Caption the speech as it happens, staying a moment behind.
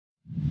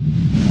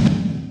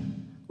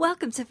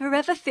Welcome to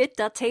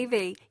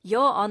ForeverFit.tv,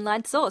 your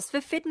online source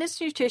for fitness,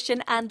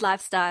 nutrition and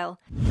lifestyle.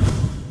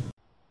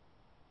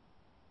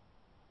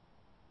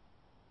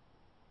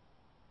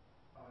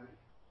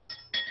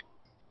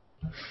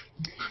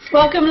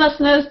 Welcome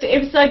listeners to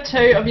episode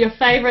 2 of your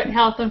favourite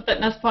health and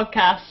fitness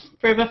podcast,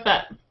 Forever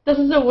Fit. This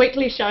is a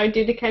weekly show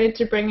dedicated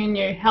to bringing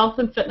you health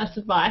and fitness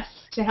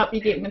advice to help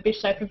you get in the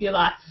best shape of your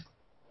life.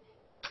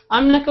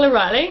 I'm Nicola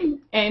Riley,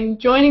 and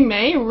joining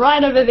me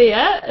right over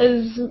there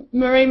is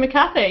Marie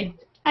McCarthy.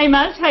 Hey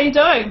Maz, how you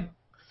doing?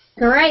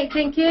 Great,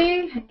 thank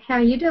you. How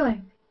are you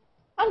doing?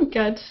 I'm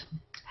good.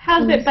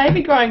 How's that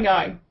baby growing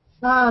going?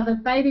 Oh, the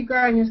baby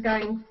growing is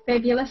going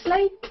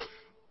fabulously.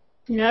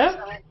 Yeah?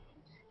 So,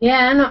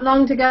 yeah, not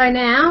long to go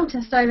now,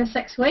 just over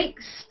 6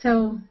 weeks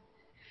till...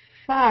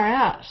 Far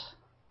out.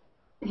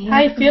 Yeah. How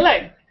are you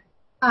feeling?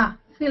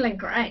 Feeling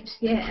great,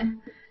 yeah.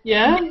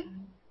 Yeah?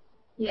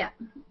 Yeah,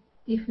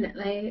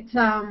 definitely. It's,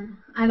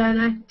 I don't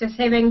know, just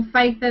having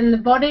faith in the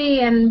body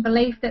and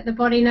belief that the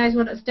body knows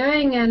what it's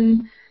doing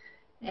and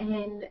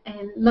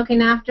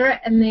looking after it,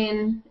 and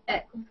then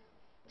it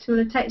sort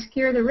of takes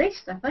care of the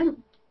rest, I think.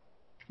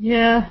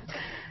 Yeah.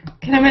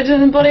 Can I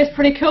imagine the body's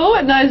pretty cool?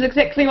 It knows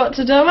exactly what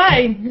to do, eh?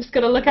 You just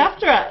got to look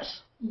after it.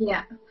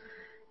 Yeah.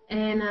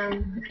 And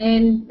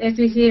as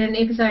we said in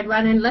episode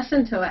 1, and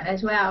listen to it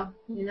as well,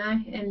 you know,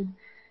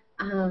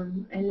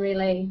 and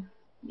really,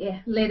 yeah,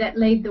 let it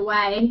lead the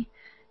way,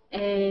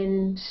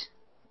 and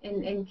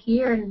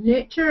care and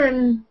nurture,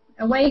 and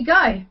away you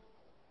go.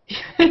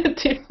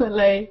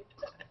 Definitely.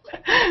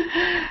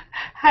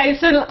 Hey,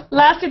 so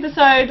last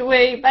episode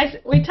we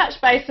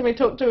touched base and we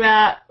talked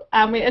about,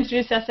 we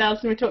introduced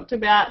ourselves and we talked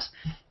about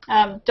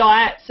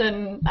diets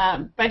and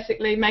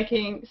basically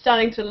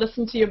starting to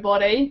listen to your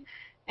body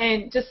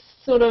and just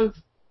sort of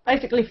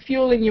basically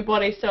fueling your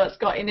body so it's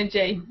got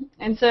energy.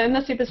 And so in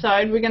this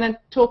episode we're going to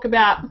talk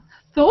about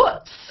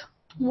thoughts.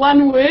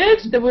 One word,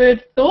 the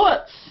word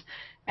thoughts,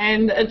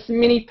 and its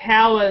many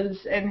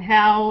powers, and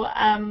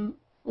how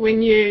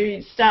when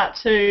you start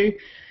to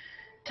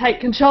take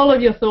control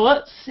of your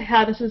thoughts,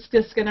 how this is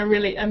just going to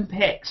really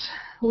impact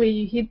where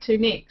you head to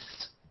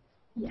next.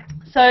 Yeah.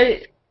 So,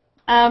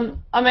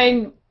 I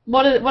mean,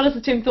 what does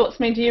the term thoughts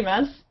mean to you,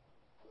 Maz?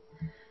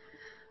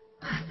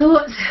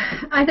 Thoughts,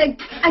 I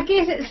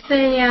guess it's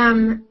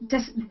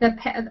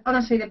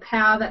honestly the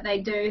power that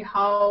they do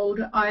hold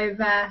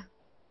over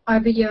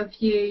you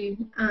if you,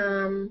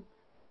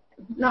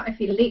 not if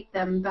you let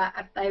them, but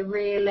if they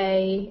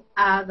really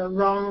are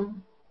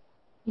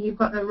you've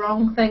got the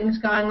wrong things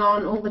going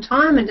on all the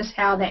time, and just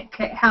how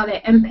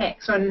that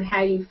impacts on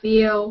how you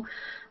feel,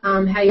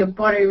 how your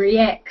body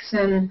reacts,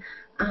 and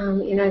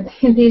you know,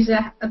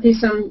 there's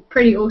some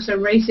pretty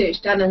awesome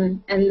research done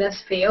in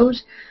this field.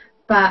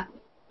 But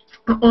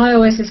I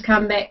always just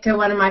come back to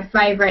one of my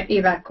favourite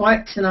ever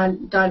quotes, and I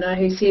don't know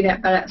who said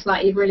it, but it's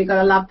like, you've really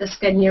got to love the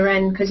skin you're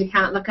in, because you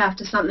can't look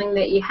after something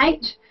that you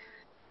hate.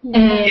 Mm-hmm.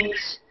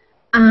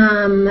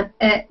 And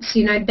it's,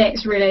 you know,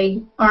 that's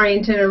really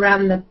oriented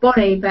around the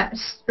body, but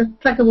it's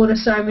applicable to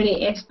so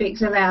many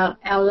aspects of our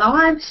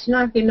lives. You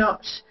know, you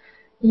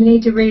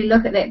need to really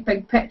look at that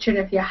big picture, and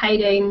if you're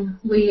hating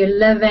where you're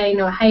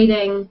living, or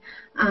hating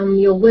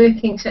your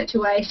working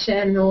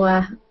situation,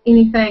 or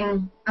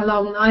anything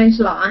along those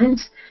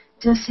lines,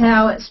 just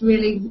how it's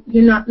really,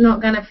 you're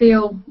not going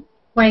to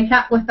wake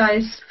up with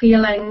those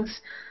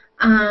feelings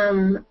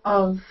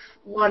of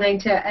wanting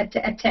to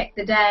attack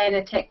the day and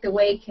attack the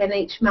week and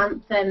each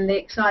month and the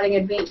exciting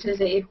adventures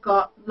that you've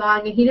got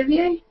lying ahead of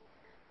you.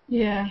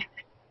 Yeah.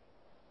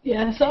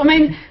 Yeah, so I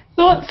mean,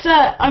 thoughts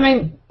are,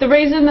 the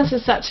reason this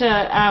is such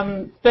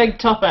a big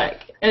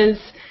topic is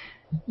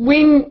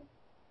when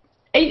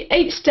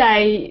each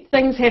day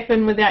things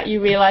happen without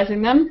you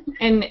realising them,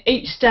 and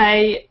each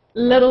day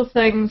little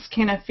things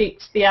can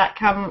affect the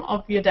outcome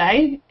of your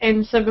day.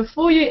 And so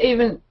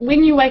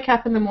when you wake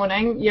up in the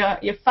morning,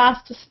 you're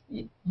fast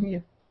asleep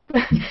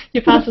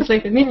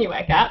and then you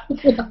wake up.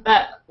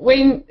 But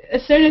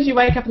as soon as you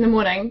wake up in the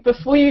morning,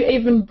 before you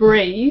even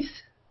breathe,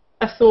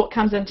 a thought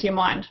comes into your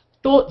mind.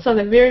 Thoughts are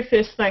the very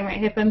first thing that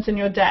happens in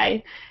your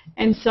day,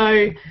 and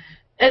so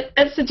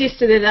it's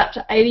suggested that up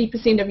to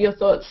 80% of your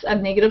thoughts are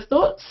negative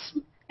thoughts,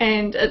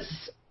 and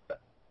it's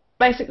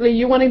basically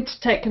you wanting to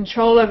take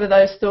control over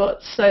those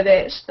thoughts so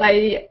that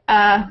they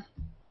are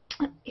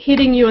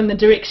heading you in the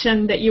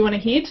direction that you want to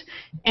head,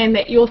 and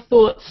that your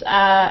thoughts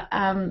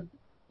are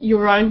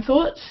your own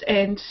thoughts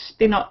and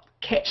they're not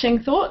catching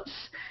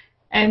thoughts.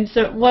 And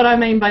so what I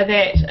mean by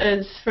that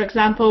is, for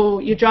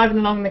example, you're driving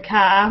along the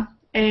car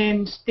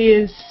and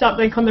there's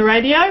something on the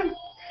radio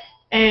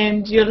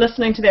and you're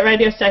listening to that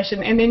radio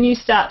station, and then you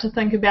start to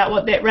think about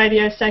what that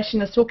radio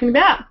station is talking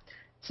about.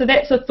 So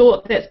that's a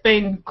thought that's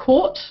been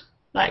caught,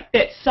 like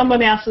that's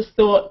someone else's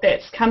thought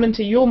that's come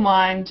into your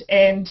mind,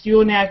 and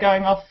you're now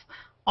going off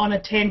on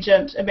a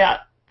tangent about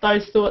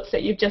those thoughts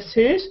that you've just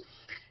heard.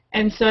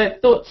 And so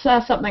thoughts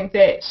are something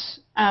that,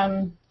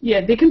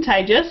 they're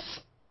contagious.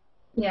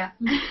 Yeah.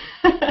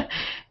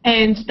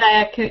 And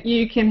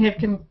you can have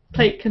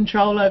complete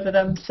control over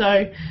them.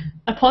 So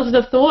a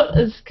positive thought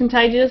is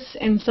contagious,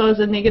 and so is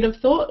a negative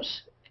thought.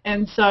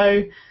 And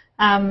so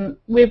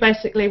we're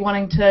basically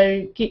wanting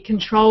to get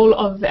control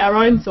of our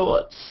own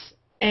thoughts,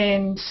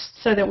 and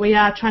so that we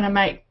are trying to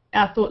make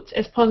our thoughts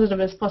as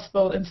positive as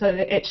possible, and so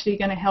they're actually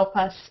going to help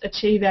us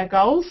achieve our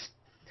goals.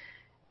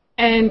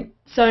 And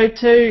so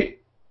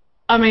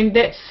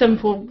that's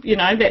simple,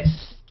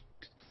 that's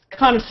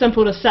kind of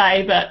simple to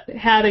say, but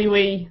how do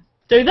we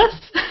do this?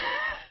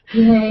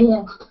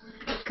 Yeah.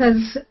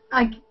 Because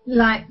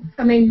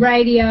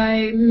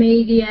radio,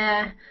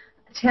 media,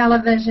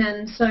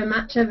 television, so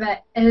much of it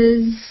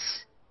is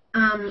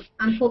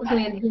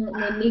unfortunately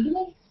inherently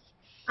negative.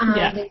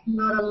 There's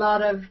not a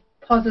lot of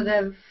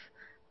positive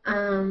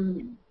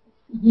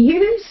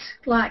news,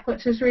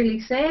 which is really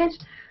sad.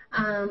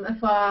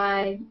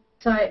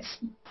 So it's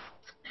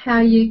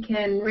how you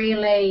can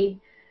really,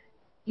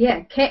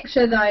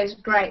 capture those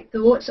great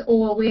thoughts,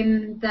 or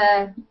when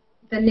the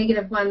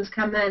negative ones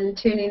come in,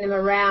 turning them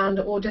around,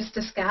 or just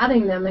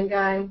discarding them and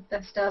going,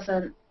 this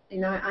doesn't,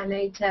 I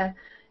need to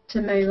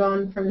move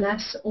on from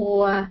this,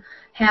 or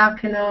how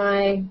can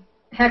I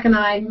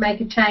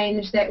make a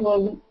change that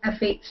will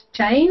affect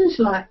change,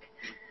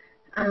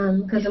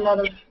 because a lot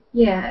of,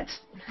 it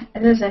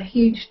is a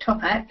huge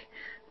topic,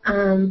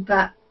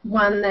 but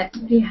one that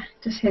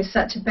just has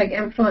such a big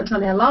influence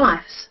on our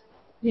lives.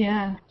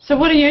 Yeah. So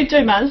what do you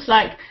do, Muz?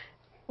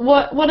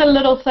 What are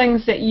little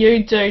things that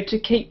you do to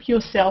keep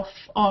yourself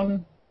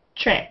on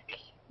track?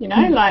 Well,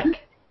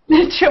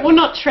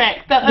 not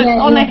track, but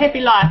on a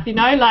happy life.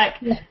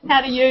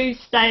 How do you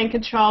stay in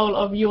control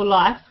of your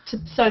life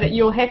so that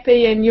you're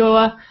happy and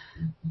your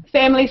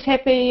family's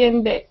happy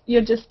and that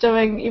you're just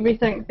doing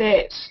everything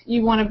that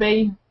you want to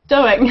be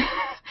doing?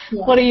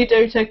 Yeah. What do you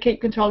do to keep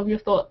control of your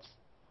thoughts?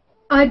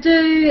 I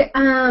do,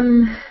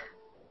 and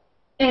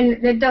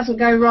it doesn't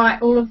go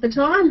right all of the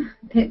time.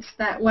 It's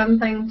that one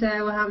thing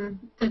to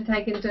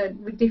take into.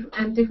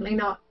 I'm definitely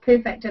not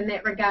perfect in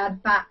that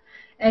regard, but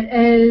it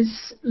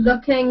is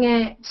looking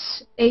at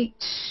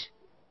each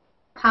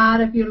part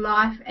of your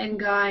life and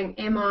going,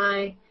 am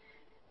I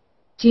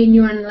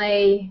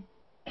genuinely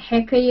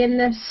happy in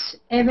this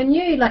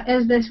avenue?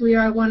 Is this where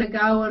I want to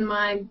go on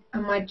my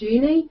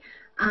journey?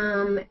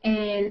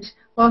 And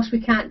whilst we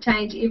can't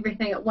change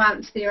everything at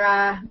once, there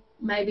are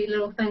maybe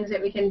little things that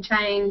we can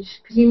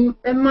change, because you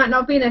might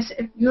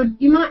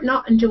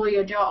not enjoy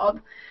your job,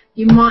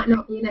 you might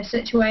not be in a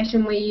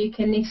situation where you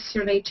can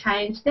necessarily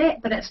change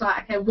that, but it's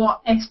okay, what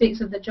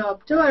aspects of the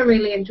job do I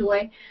really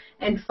enjoy,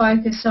 and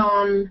focus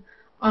on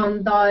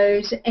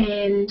those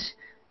and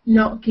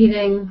not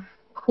getting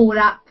caught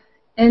up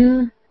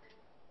in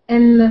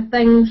the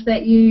things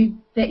that you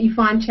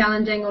find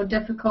challenging or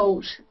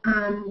difficult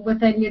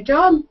within your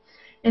job.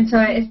 And so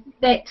it's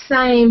that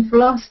same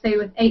philosophy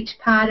with each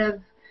part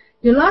of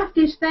your life.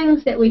 There's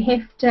things that we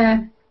have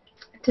to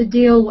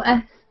deal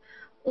with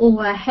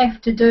or have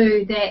to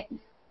do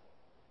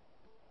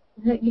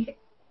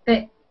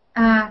that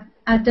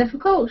are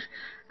difficult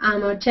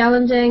or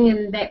challenging,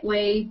 and that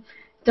we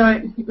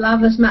don't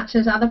love as much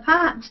as other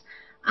parts.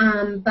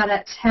 But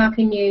it's how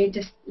can you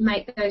just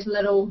make those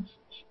little,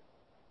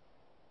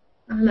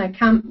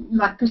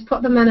 just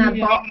put them in a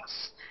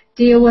box,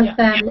 deal with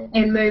them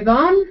and move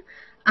on,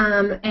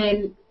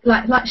 and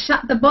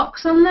shut the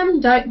box on them.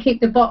 Don't keep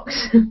the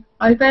box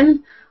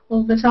open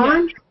all the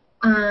time.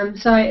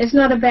 So it's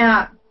not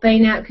about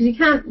being out, because you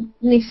can't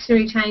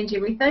necessarily change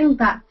everything,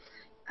 but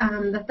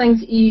the things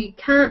that you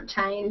can't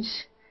change,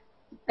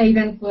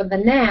 even for the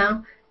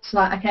now, it's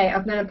okay,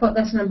 I'm going to put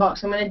this in a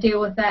box, I'm going to deal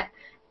with that,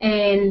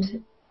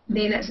 and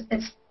then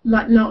it's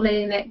not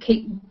letting that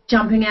keep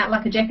jumping out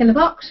like a jack in the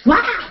box.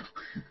 Wow!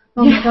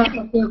 Oh my gosh,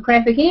 I feel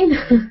crap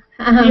again.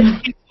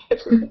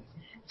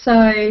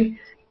 So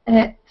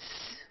it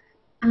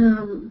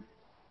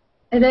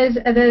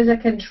is a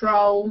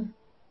control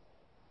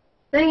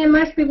thing, and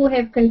most people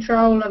have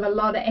control of a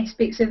lot of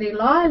aspects of their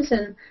lives,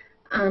 and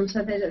so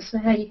that it's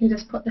how you can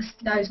just put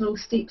those little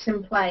steps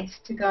in place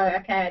to go,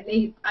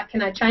 okay,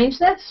 can I change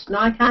this? No,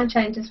 I can't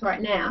change this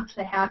right now,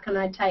 so how can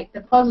I take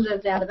the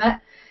positives out of it,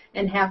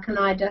 and how can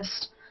I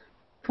just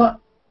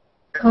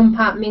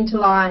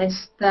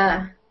compartmentalise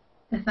the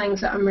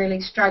things that I'm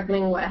really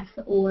struggling with,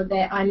 or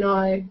that I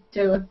know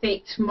do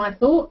affect my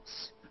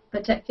thoughts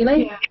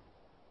particularly.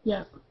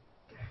 Yeah.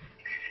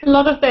 A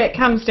lot of that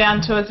comes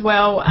down to as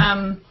well,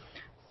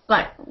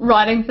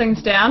 writing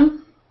things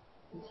down.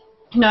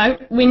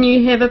 When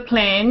you have a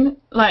plan,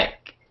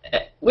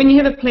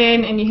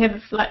 and you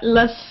have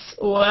lists,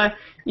 or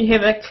you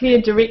have a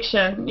clear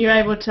direction, you're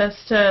able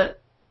to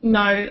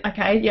know,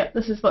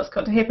 this is what's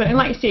got to happen. And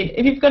like you said,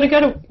 if you've got to go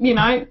to,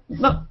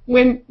 not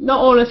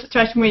all in a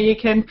situation where you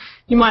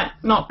might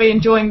not be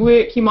enjoying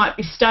work, you might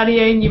be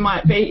studying, you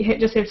might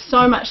just have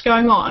so much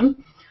going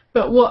on,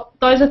 but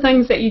those are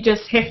things that you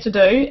just have to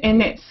do,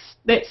 and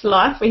that's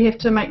life. We have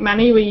to make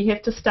money, we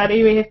have to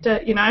study, we have to,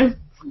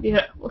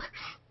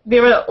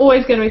 there are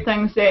always going to be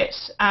things that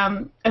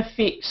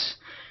affect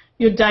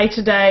your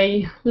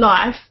day-to-day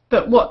life,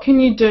 but what can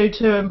you do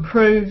to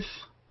improve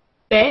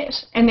that,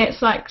 and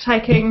that's like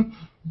taking,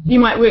 you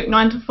might work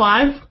 9 to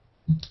 5,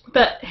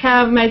 but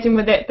how amazing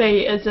would that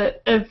be is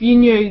it if you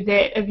knew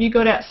that if you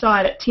got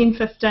outside at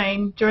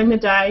 10:15 during the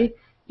day,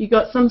 you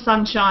got some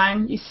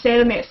sunshine, you sat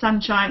in that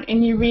sunshine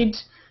and you read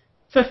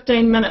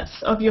 15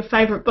 minutes of your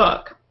favourite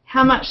book,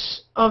 how much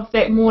of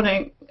that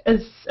morning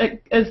is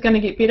going to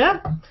get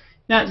better?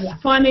 Now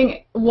it's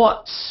finding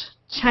what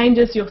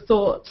changes your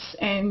thoughts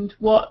and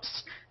what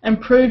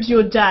improves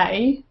your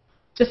day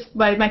just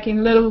by making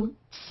little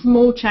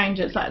small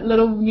changes, like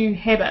little new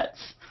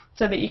habits,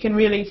 so that you can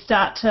really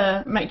start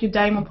to make your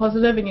day more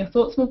positive and your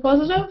thoughts more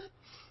positive.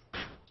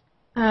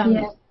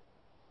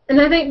 And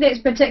I think that's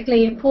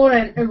particularly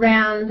important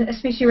around,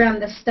 especially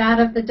around the start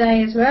of the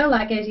day as well.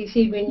 Like as you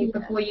said,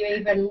 before you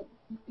even,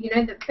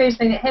 the first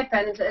thing that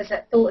happens is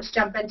that thoughts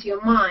jump into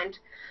your mind.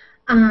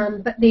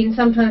 But then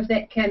sometimes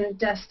that can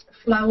just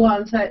flow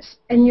on. So it's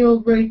in your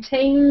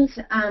routines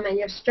and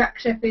your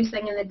structure first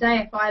thing in the day.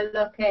 If I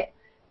look at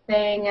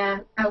being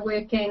a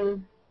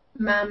working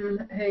mum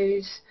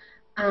who's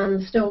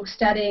still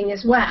studying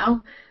as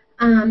well,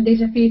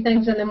 there's a few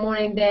things in the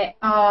morning that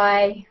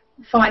I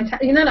find,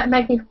 like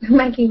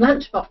making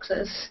lunch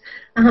boxes.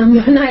 I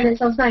know that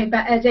sounds funny,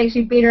 but it's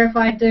actually better if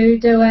I do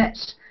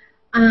it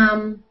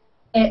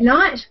at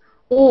night,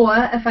 or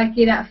if I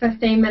get up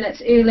 15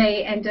 minutes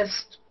early and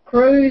just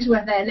cruise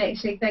with it and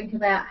actually think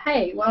about,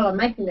 hey, while I'm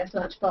making this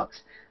lunchbox,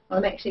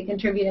 I'm actually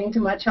contributing to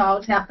my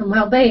child's health and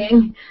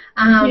well-being,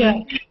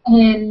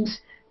 and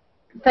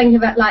think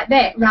of it like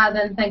that rather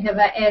than think of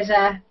it as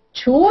a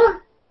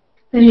chore.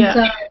 And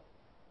so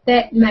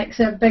that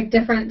makes a big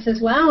difference as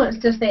well. It's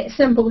just that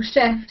simple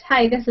shift.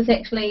 Hey, this is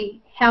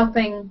actually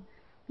helping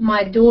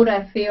my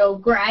daughter feel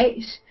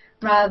great,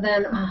 rather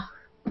than, oh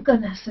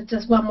goodness, it's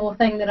just one more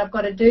thing that I've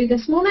got to do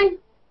this morning.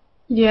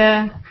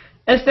 Yeah.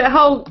 It's that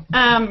whole,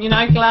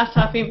 glass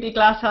half empty,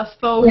 glass half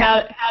full.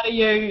 How do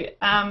you,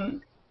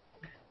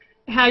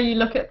 how you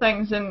look at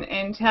things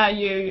and how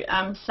you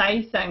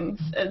say things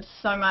is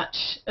so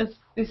much.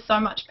 There's so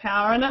much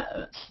power in it.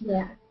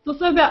 It's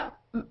also about,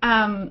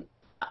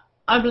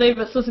 I believe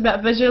it's also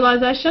about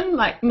visualization,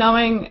 like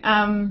knowing,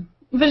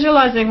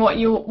 visualizing what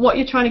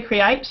you're trying to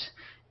create.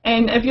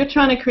 And if you're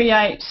trying to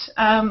create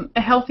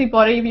a healthy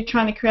body, if you're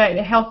trying to create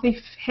a healthy,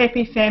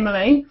 happy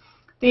family,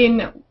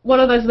 then what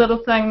are those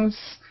little things?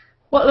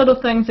 What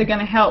little things are going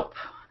to help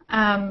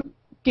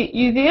get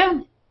you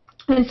there?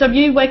 And so if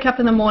you wake up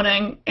in the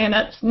morning and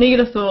it's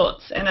negative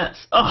thoughts and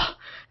it's,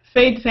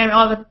 feed the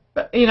family,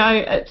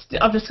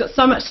 I've just got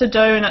so much to do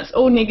and it's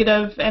all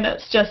negative and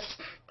it's just,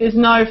 there's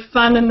no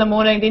fun in the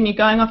morning, then you're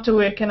going off to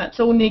work and it's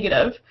all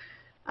negative.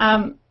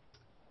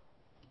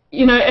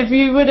 If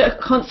you were to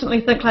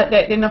constantly think like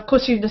that, then of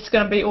course you're just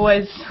going to be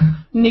always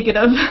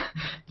negative.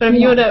 But if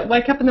you were to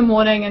wake up in the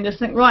morning and just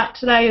think, right,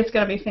 today is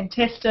going to be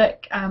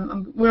fantastic,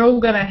 we're all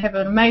going to have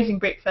an amazing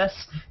breakfast,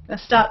 I'm going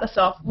to start this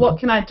off, what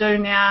can I do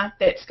now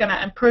that's going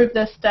to improve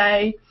this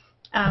day?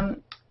 Who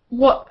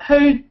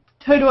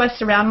do I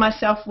surround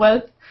myself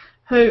with?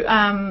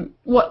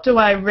 What do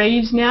I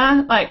read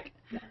now? Like,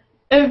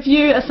 if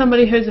you are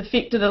somebody who's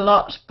affected a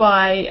lot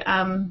by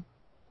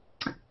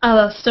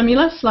other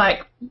stimulus,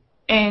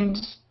 and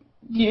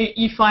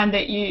you find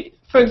that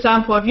for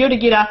example, if you're to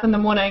get up in the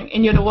morning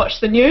and you're to watch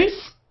the news,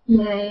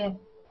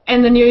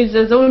 and the news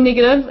is all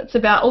negative, it's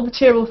about all the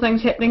terrible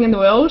things happening in the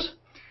world,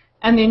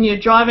 and then you're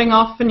driving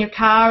off in your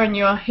car and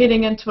you're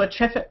heading into a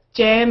traffic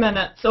jam and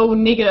it's all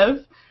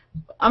negative,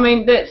 I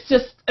mean, that's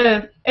just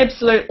an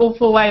absolute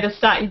awful way to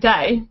start your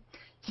day.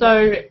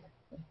 So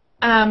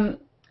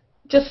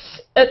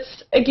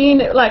it's,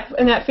 again, like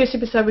in that first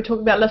episode we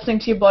talked about listening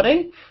to your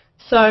body.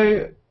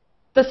 So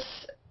this,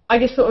 I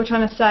guess what we're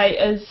trying to say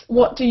is,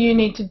 what do you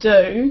need to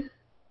do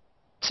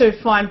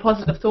to find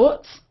positive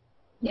thoughts?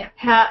 Yeah.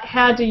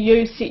 How do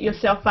you set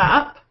yourself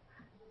up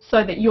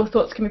so that your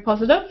thoughts can be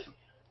positive?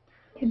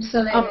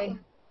 Absolutely.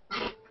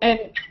 And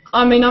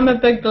I mean, I'm a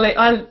big believer.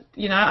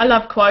 I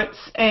love quotes,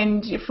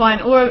 and you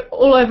find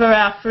all over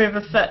our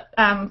Forever Fit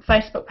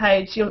Facebook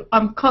page,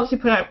 I'm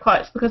constantly putting up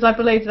quotes because I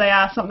believe they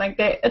are something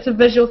that it's a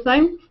visual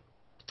thing.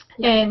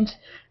 And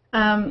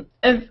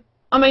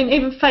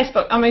even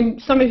Facebook,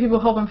 so many people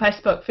hop on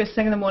Facebook first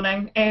thing in the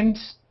morning and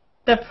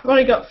they've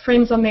probably got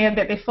friends on there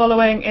that they're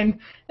following, and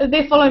if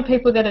they're following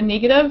people that are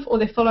negative or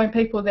they're following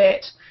people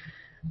that,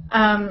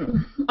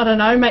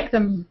 make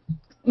them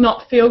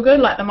not feel good,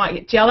 like they might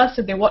get jealous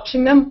if they're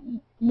watching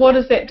them, what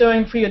is that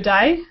doing for your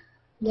day?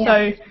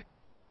 Yeah.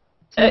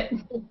 So,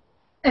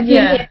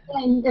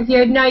 if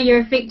you know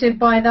you're affected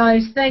by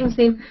those things,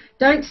 then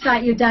don't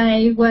start your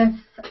day with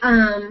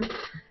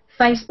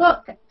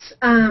Facebook.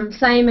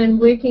 Same in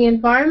working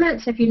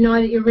environments. If you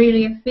know that you're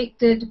really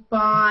affected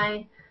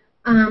by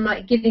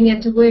like getting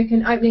into work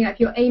and opening up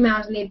your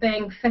emails and there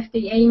being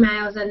 50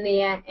 emails in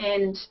there,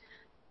 and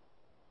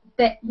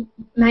that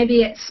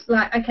maybe it's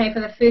like, okay, for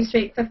the first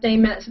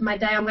 15 minutes of my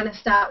day I'm going to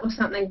start with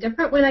something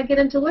different when I get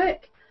into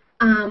work,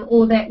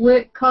 or that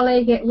work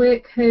colleague at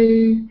work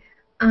who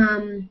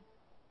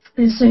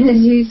as soon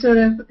as you sort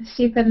of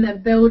step in the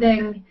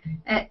building,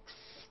 it's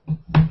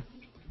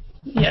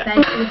Yeah.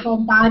 They can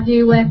bombard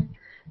you with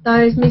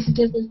those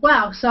messages as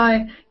well.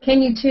 So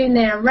can you turn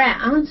that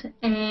around?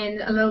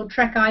 And a little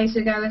trick I used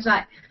to go is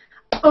like,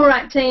 all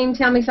right, team,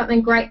 tell me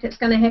something great that's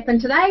going to happen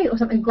today, or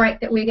something great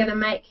that we're going to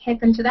make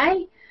happen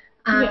today.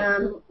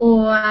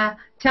 Or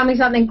tell me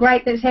something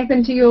great that's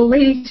happened to you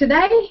already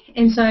today.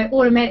 And so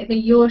automatically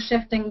you're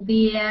shifting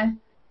their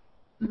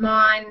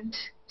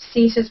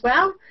mindset as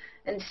well,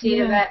 instead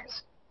of it,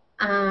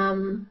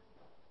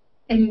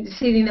 and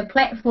setting the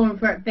platform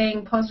for it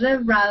being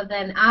positive rather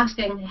than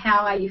asking how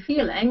are you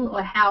feeling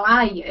or how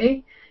are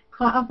you.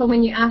 Quite often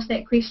when you ask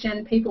that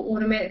question, people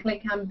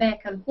automatically come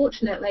back,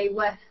 unfortunately,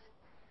 with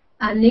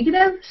a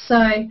negative.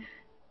 So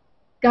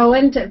go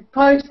into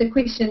pose the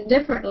question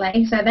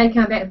differently so they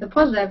come back with the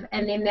positive,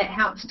 and then that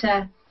helps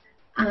to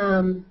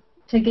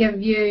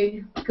give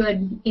you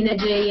good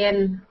energy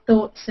and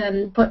thoughts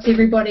and puts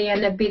everybody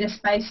in a better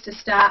space to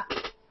start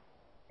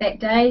that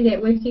day, that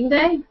working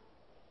day.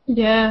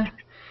 Yeah.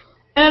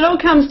 And it all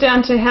comes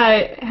down to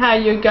how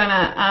you're going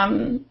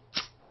to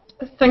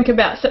think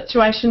about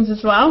situations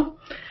as well,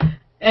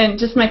 and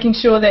just making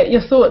sure that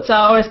your thoughts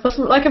are always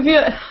possible. Like if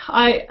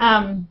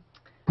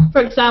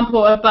for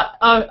example,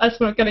 I just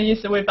going to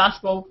use the word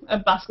basketball, a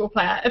basketball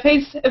player.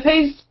 If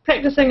he's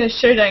practicing his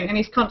shooting and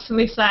he's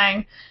constantly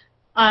saying,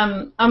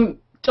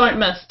 don't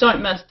miss,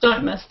 don't miss,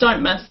 don't miss,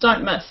 don't miss,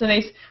 don't miss,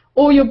 and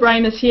all your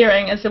brain is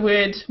hearing is the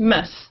word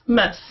miss,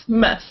 miss,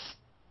 miss.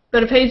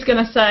 But if he's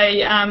going to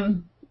say, I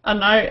don't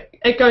know,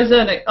 it goes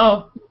in,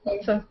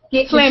 so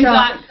slam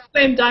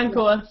dunk,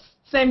 or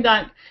slam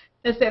dunk.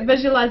 It's that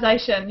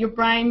visualization. Your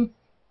brain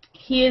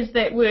hears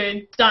that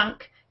word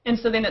dunk, and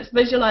so then it's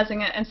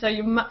visualizing it, and so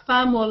you're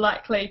far more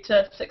likely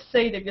to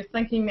succeed if you're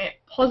thinking that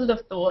positive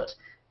thought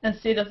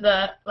instead of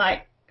the,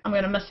 like, I'm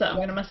going to miss it, I'm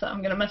going to miss it,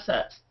 I'm going to miss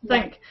it.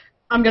 Think,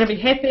 I'm going to be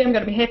happy, I'm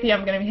going to be happy,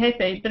 I'm going to be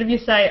happy. But if you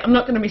say, I'm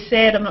not going to be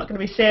sad, I'm not going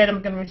to be sad,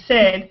 I'm going to be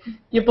sad,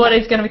 your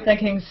body's going to be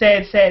thinking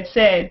sad, sad,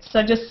 sad.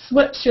 So just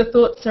switch your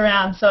thoughts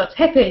around so it's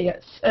happy,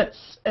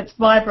 it's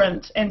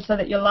vibrant, and so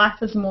that your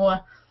life is more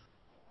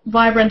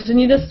vibrant and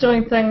you're just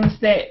doing things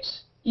that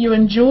you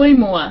enjoy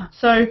more.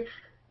 So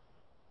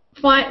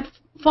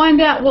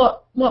find out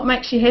what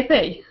makes you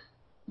happy.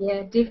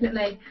 Yeah,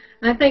 definitely.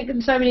 And I think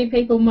so many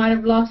people might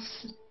have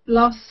lost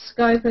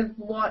scope of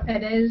what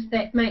it is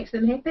that makes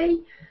them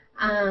happy.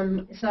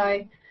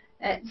 So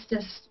it's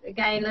just,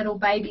 again, little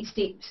baby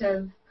steps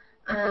of,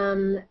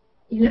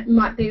 it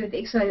might be with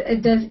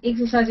exercise. Does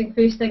exercising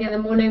first thing in the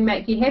morning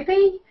make you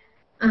happy?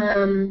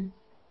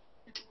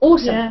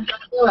 Awesome,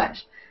 do it.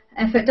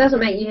 If it doesn't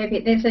make you happy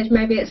at that stage,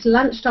 maybe it's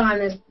lunchtime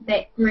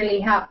that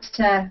really helps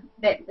that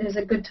is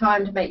a good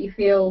time to make you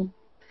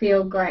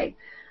feel great.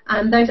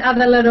 Those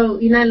other little,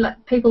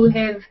 like people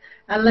have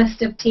a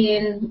list of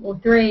 10 or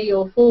 3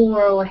 or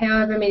 4 or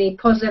however many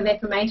positive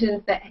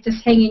affirmations that are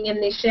just hanging in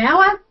their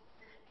shower.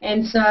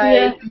 And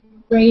so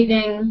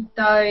reading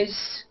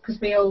those,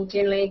 because we all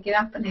generally get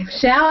up and have a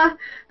shower,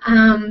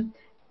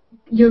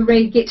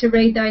 get to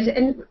read those,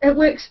 and it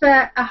works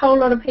for a whole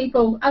lot of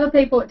people. Other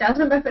people it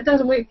doesn't, but if it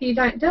doesn't work for you,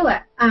 don't do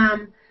it.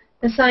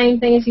 The same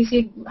thing as you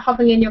said,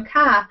 hopping in your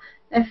car.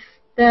 If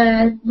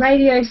the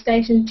radio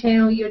station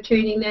channel you're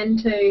tuning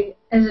into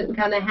isn't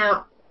going to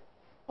help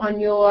on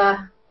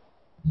your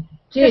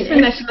journey,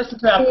 they should listen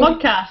to our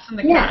podcast in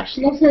the car.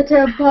 Listen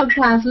to a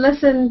podcast.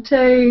 Listen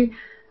to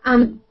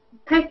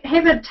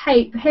have a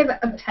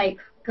tape.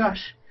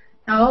 Gosh,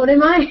 how old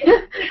am I?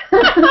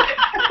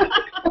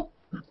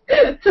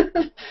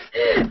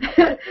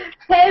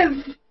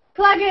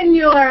 Plug in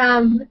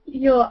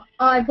your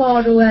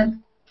iPod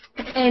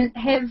and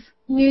have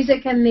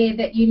music in there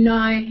that you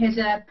know has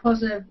a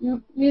positive.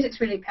 Music's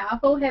really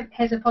powerful.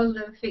 Has a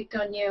positive effect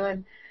on you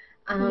and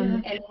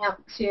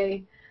helps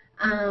you.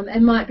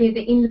 It might be at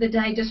the end of the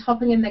day just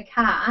hopping in the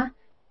car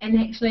and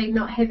actually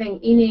not having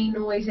any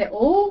noise at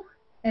all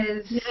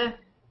is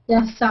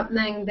just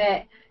something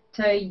that,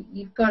 so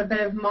you've got a bit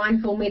of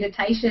mindful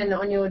meditation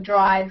on your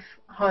drive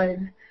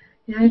home.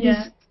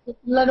 Just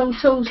little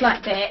tools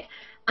like that,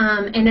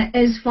 and it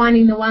is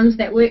finding the ones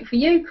that work for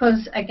you,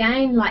 because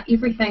again, like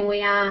everything,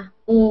 we are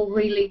all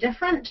really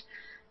different,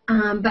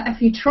 but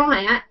if you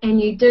try it and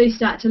you do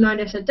start to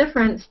notice a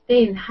difference,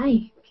 then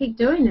hey, keep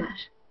doing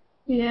it.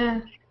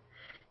 Yeah.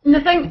 And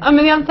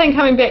the other thing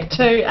coming back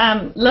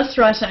to list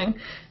writing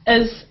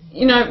is,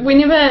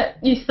 whenever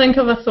you think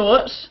of a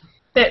thought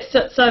that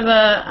sits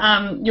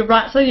over your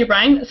right side of your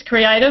brain, it's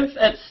creative,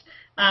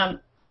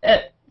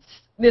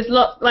 there's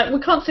we're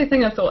constantly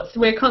thinking of thoughts.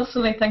 We're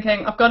constantly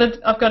thinking, I've got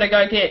to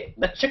go get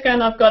the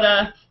chicken, I've got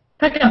to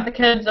pick up the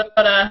kids, I've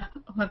got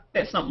to,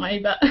 that's not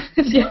me, but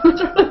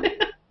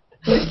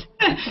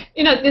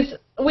there's,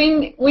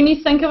 when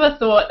you think of a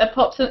thought, it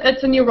pops in,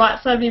 it's in your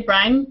right side of your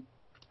brain,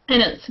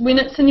 and when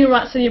it's in your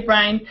right side of your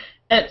brain,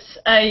 it's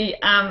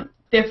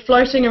they're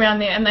floating around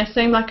there, and they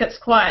seem like there's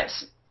quite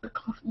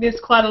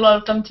a lot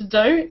of them to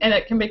do, and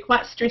it can be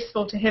quite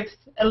stressful to have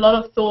a lot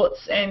of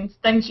thoughts and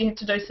things you have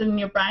to do sit in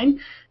your brain.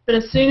 But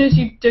as soon as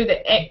you do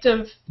the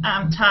active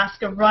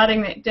task of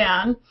writing that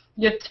down,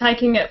 you're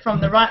taking it from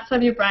the right side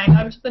of your brain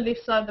over to the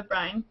left side of the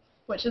brain,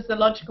 which is the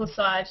logical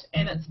side,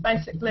 and it's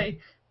basically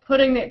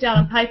putting that down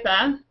on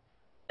paper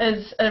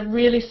is a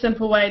really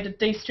simple way to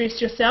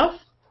de-stress yourself.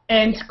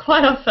 And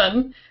quite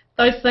often,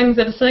 those things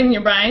that are sitting in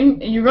your brain,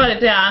 you write it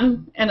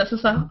down, and it's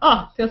just like,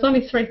 oh, there's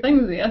only 3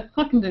 things there.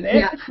 I can do that.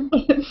 Yeah.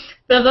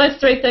 So those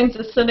 3 things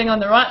are sitting on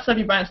the right side of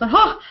your brain. It's like,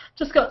 oh,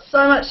 just got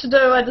so much to do.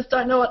 I just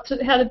don't know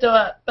how to do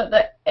it. But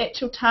the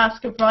actual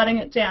task of writing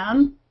it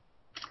down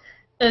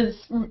is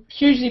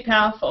hugely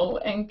powerful,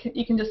 and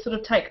you can just sort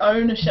of take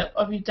ownership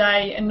of your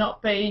day and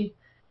not be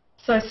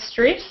so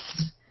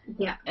stressed.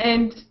 Yeah.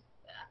 And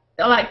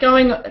like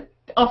going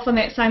off on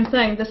that same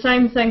thing, the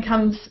same thing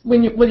comes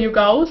when with your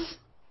goals.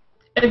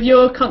 If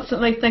you're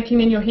constantly thinking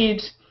in your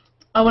head,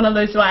 I want to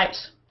lose weight,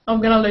 I'm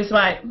going to lose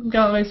weight, I'm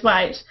going to lose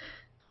weight,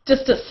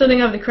 just it's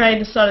sitting over the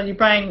creative side of your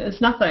brain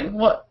is nothing.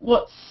 What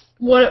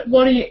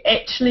are you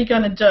actually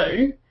going to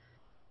do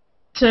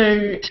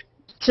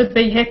to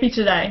be happy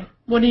today?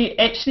 What are you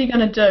actually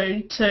going to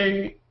do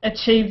to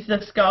achieve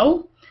this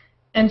goal?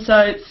 And so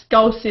it's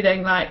goal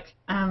setting, like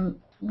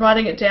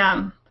writing it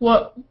down.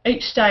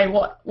 Each day,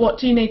 what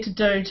do you need to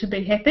do to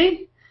be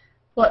happy?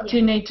 What do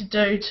you need to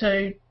do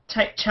to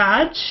take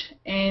charge?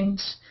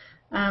 And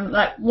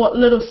like what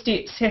little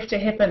steps have to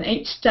happen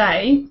each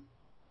day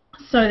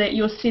so that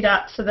you're set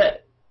up so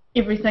that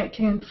everything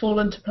can fall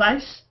into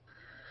place?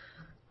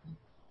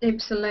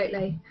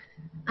 Absolutely.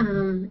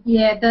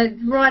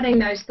 Writing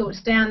those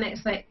thoughts down,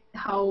 that's that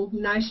whole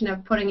notion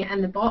of putting it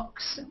in the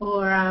box,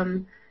 or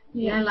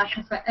you know, like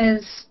if it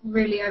is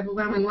really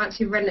overwhelming, once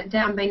you've written it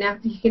down, being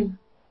able to, you can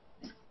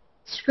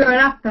screw it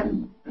up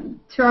and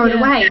throw it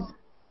away.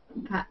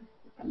 But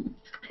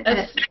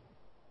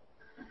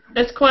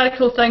it's quite a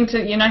cool thing to,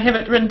 you know, have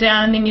it written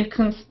down, and then you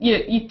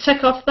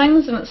tick off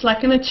things, and it's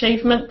like an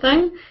achievement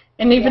thing.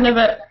 And even if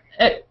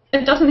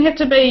it doesn't have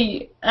to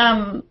be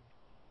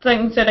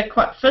things that are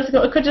quite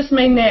physical. It could just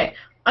mean that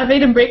I've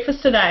eaten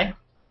breakfast today,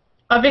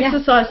 I've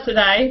exercised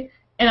today,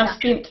 and I've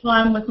spent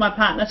time with my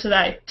partner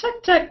today.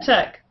 Tick, tick,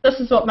 tick. This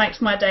is what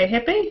makes my day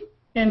happy.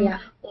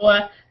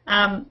 Or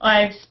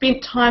I've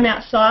spent time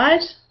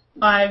outside,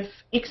 I've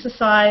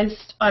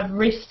exercised, I've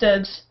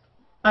rested,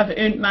 I've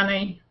earned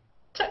money.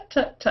 Tick,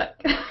 tick, tick.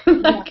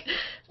 Like,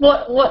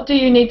 what do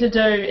you need to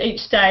do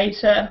each day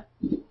to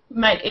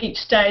make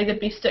each day the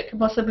best it can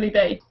possibly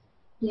be?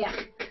 Yeah.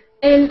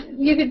 And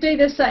you could do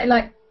this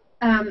like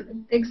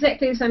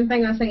exactly the same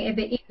thing, I think, at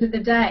the end of the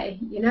day,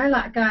 you know,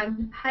 like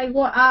going, hey,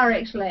 what are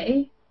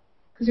actually,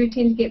 because we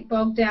tend to get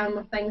bogged down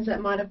with things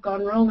that might have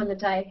gone wrong in the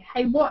day,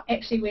 hey, what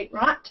actually went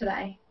right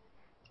today?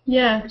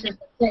 Yeah. Which is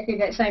exactly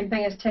that same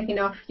thing as ticking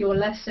off your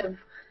list of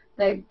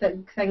the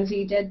things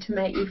you did to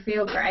make you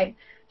feel great.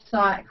 It's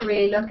like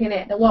really looking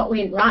at the what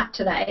went right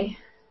today,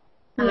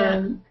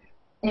 and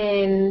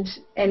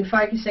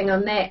focusing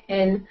on that,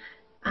 and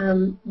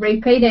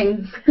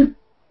repeating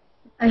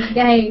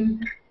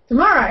again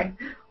tomorrow,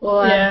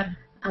 or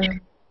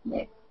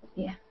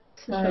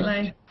So,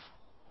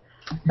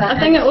 I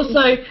think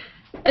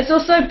it's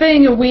also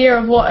being aware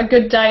of what a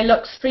good day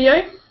looks for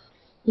you.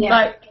 Yeah.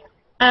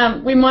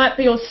 Like we might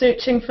be all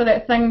searching for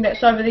that thing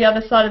that's over the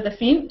other side of the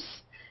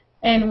fence,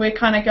 and we're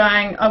kind of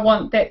going, I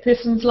want that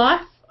person's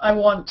life. I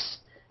want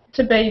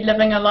to be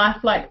living a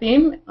life like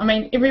them. I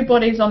mean,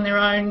 everybody's on their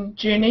own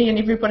journey, and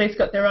everybody's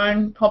got their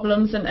own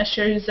problems and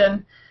issues,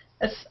 and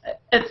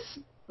it's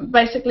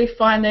basically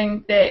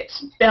finding that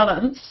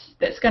balance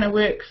that's going to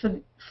work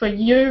for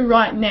you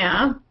right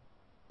now.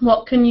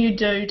 What can you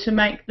do to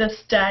make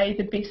this day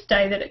the best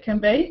day that it can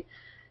be?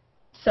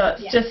 So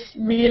it's just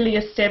really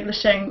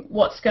establishing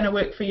what's going to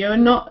work for you,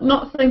 and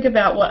not think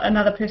about what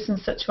another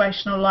person's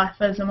situation or life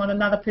is and what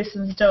another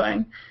person's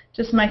doing.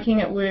 Just making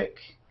it work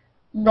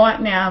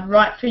right now,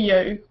 right for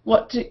you.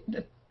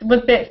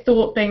 With that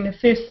thought being the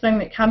first thing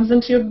that comes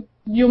into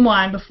your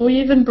mind before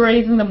you even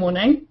breathe in the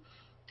morning.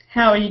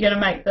 How are you going to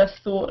make this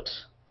thought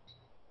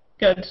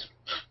good?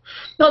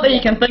 Not that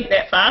you can think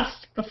that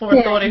fast before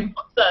a thought even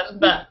pops in,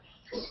 but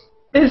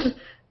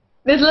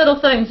there's little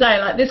things,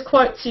 like there's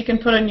quotes you can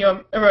put in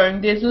your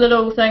room. There's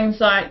little things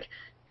like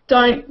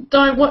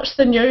don't watch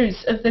the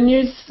news. If the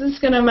news is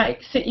going to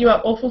set you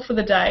up awful for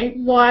the day,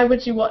 why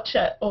would you watch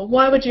it? Or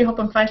why would you hop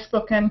on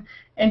Facebook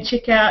and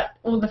check out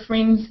all the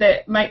friends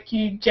that make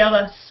you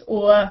jealous?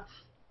 Or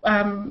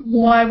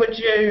why would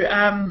you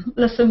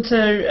listen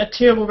to a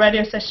terrible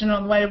radio station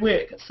on the way to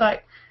work? It's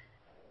like,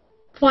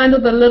 find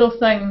all the little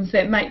things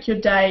that make your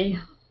day,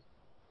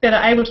 that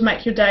are able to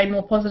make your day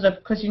more positive,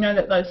 because you know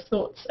that those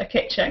thoughts are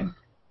catching.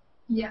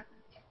 Yeah.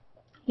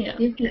 Yeah.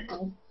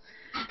 Definitely.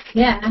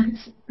 Yeah.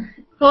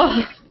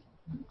 Oh,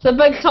 it's a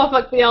big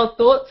topic, the old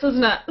thoughts,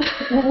 isn't it?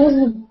 It is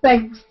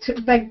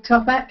a big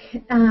topic,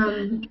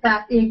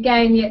 but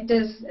again,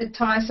 it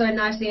ties so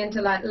nicely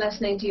into like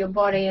listening to your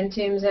body in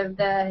terms of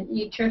the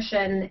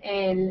nutrition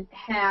and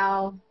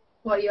how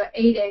what you're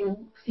eating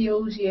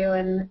fuels you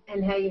and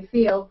how you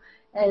feel,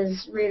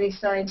 is really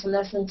starting to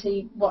listen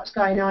to what's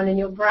going on in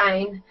your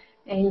brain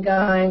and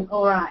going,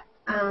 all right,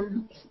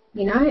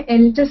 you know,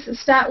 and just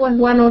start with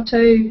one or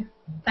two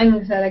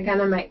things that are going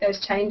to make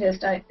those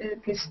changes.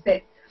 Because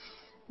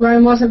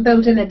Rome wasn't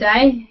built in a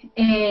day,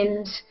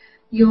 and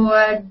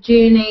your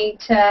journey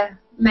to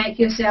make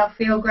yourself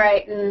feel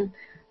great and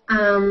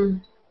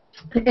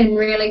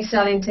really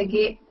starting to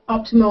get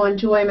optimal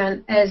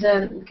enjoyment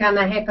isn't going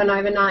to happen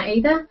overnight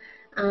either.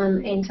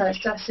 And so it's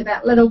just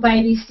about little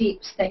baby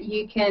steps that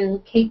you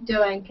can keep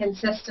doing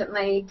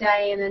consistently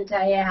day in and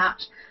day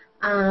out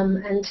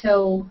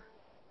until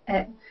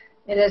it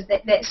is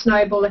that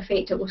snowball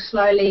effect. It will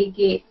slowly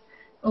get,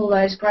 all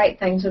those great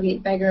things will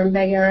get bigger and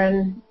bigger,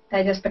 and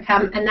they just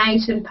become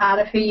innate and part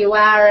of who you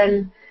are,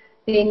 and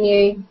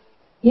then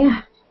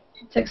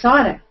it's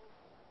exciting.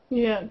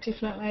 Yeah,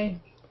 definitely.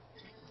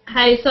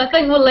 Hey, so I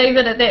think we'll leave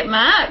it at that,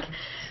 Mark.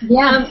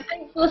 Yeah.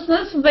 Thanks,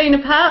 listeners, for being a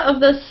part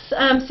of this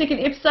second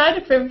episode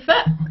of Forever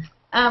Fit.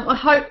 I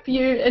hope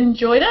you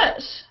enjoyed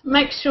it.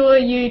 Make sure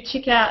you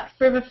check out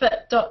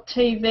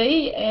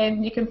foreverfit.tv,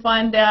 and you can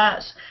find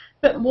out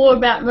a bit more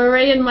about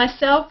Marie and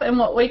myself and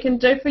what we can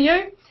do for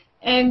you.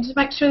 And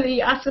make sure that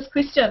you ask us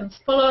questions.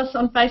 Follow us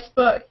on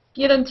Facebook.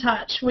 Get in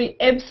touch. We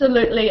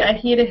absolutely are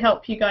here to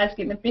help you guys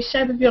get in the best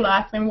shape of your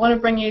life, and want to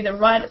bring you the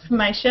right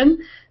information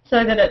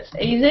so that it's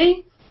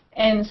easy,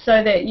 and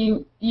so that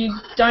you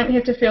don't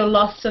have to feel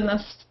lost in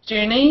this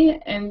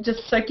journey. And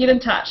just so get in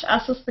touch,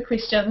 ask us the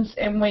questions,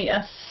 and we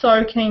are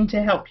so keen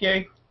to help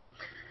you.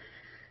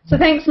 So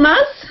thanks,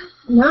 Maz.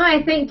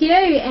 No, thank you,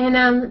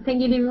 and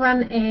thank you to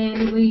everyone,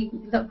 and we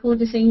look forward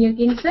to seeing you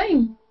again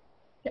soon.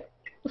 Yep.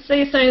 We'll see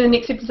you soon in the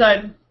next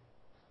episode.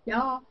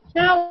 Yeah.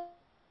 Ciao.